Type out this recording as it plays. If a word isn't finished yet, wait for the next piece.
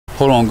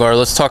Hold on, Gar.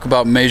 Let's talk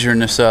about measuring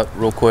this up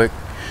real quick.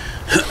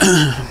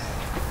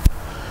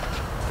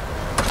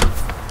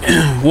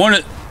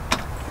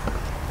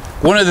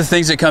 One of the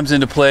things that comes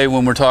into play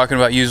when we're talking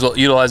about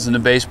utilizing the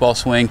baseball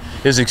swing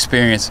is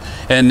experience.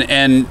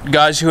 And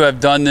guys who have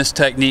done this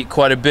technique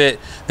quite a bit,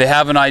 they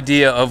have an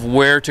idea of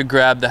where to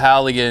grab the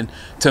Halligan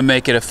to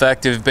make it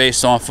effective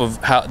based off of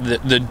how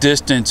the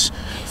distance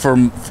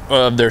from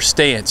their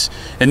stance.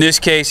 In this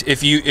case,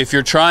 if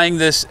you're trying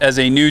this as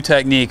a new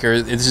technique,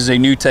 or this is a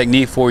new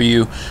technique for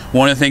you,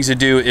 one of the things to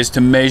do is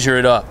to measure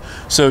it up.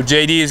 So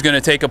JD is going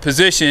to take a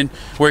position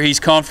where he's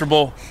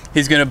comfortable.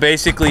 He's going to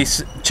basically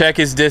check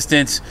his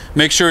distance,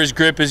 make sure his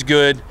grip is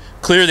good,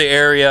 clear the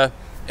area,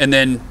 and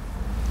then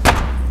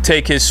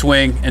take his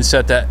swing and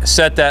set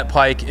that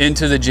pike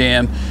into the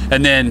jam.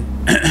 And then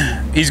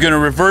he's going to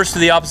reverse to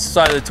the opposite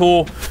side of the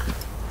tool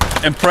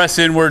and press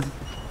inward,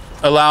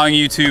 allowing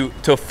you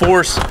to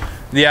force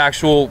the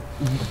actual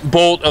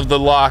bolt of the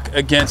lock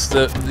against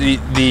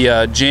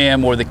the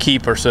jam or the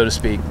keeper, so to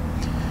speak.